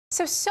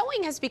So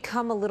sewing has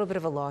become a little bit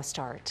of a lost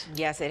art.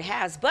 Yes, it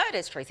has. But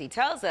as Tracy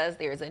tells us,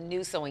 there's a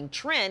new sewing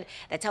trend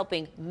that's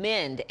helping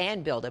mend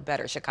and build a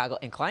better Chicago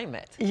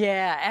climate.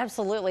 Yeah,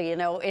 absolutely. You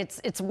know,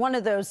 it's one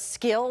of those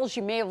skills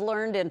you may have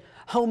learned in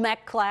home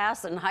ec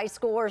class in high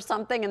school or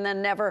something and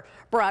then never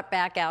brought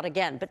back out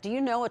again. But do you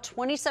know a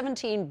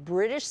 2017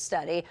 British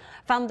study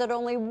found that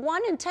only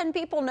 1 in 10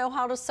 people know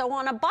how to sew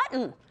on a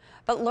button?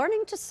 But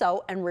learning to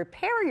sew and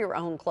repair your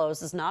own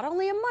clothes is not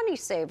only a money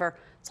saver,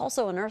 it's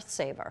also an earth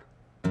saver.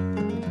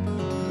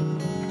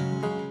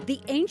 The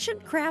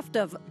ancient craft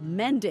of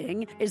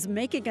mending is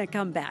making a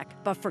comeback,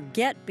 but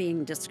forget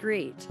being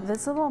discreet.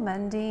 Visible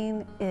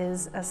mending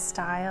is a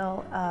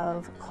style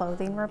of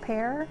clothing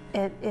repair.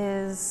 It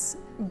is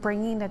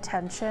bringing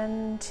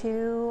attention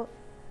to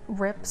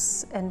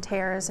rips and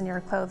tears in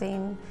your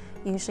clothing,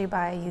 usually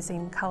by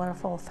using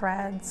colorful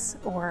threads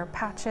or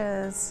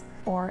patches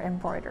or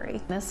embroidery.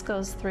 This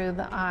goes through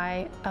the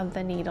eye of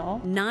the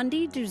needle.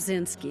 Nandi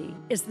Duzinski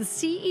is the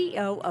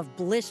CEO of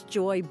Bliss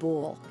Joy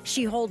Bull.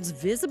 She holds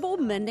visible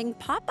mending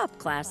pop-up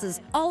classes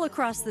all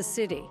across the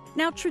city.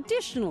 Now,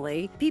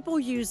 traditionally, people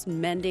use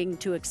mending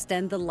to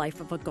extend the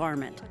life of a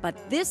garment,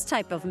 but this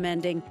type of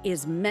mending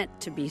is meant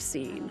to be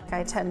seen.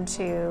 I tend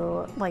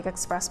to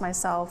express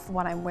myself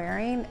what I'm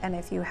wearing, and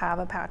if you have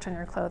a patch on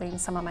your clothing,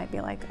 someone might be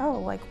like,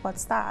 oh,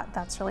 what's that?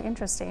 That's really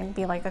interesting.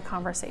 Be like a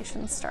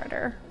conversation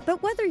starter.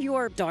 But whether you're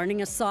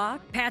darning a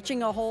sock,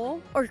 patching a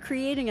hole, or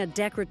creating a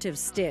decorative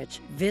stitch,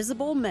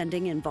 visible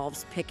mending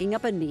involves picking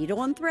up a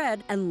needle and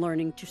thread and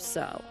learning to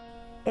sew.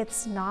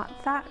 It's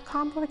not that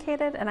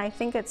complicated, and I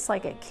think it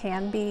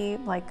can be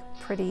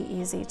pretty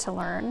easy to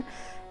learn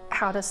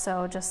how to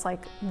sew, just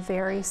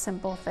very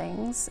simple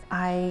things.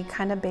 I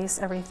kind of base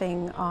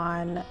everything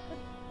on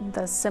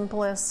the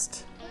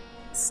simplest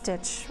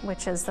stitch,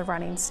 which is the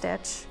running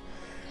stitch.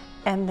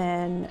 And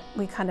then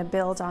we kind of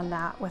build on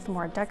that with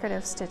more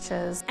decorative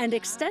stitches. And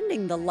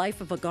extending the life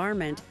of a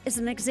garment is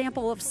an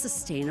example of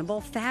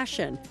sustainable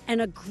fashion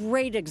and a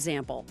great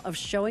example of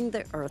showing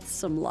the earth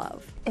some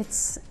love.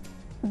 It's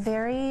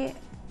very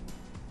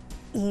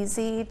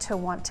easy to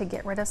want to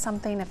get rid of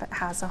something if it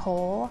has a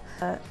hole.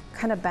 The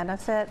kind of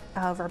benefit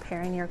of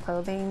repairing your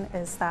clothing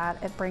is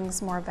that it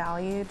brings more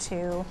value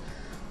to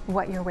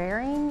what you're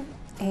wearing,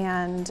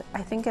 and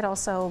I think it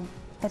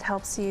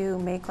helps you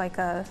make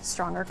a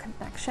stronger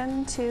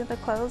connection to the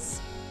clothes.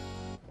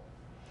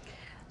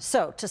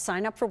 So to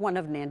sign up for one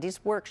of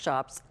Nandi's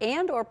workshops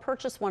and or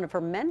purchase one of her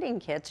mending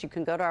kits, you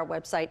can go to our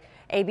website,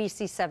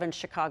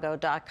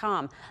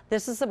 abc7chicago.com.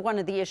 This is one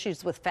of the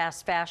issues with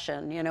fast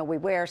fashion. You know, we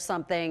wear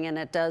something and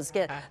it does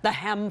get, the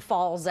hem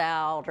falls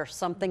out or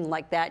something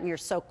like that, and you're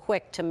so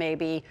quick to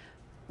maybe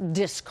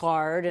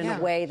discard in a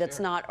way that's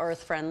not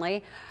earth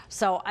friendly.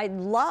 So I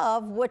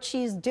love what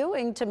she's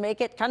doing to make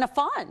it kind of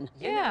fun.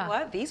 You know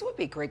what? These would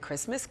be great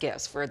Christmas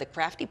gifts for the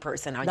crafty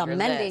person on your list.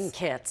 The mending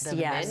kits,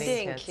 yes.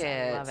 Mending kits.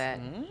 I love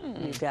it.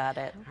 You got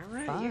it. All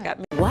right, you got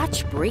me.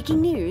 Watch breaking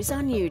news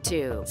on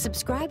YouTube.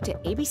 Subscribe to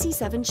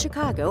ABC7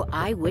 Chicago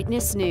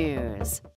Eyewitness News.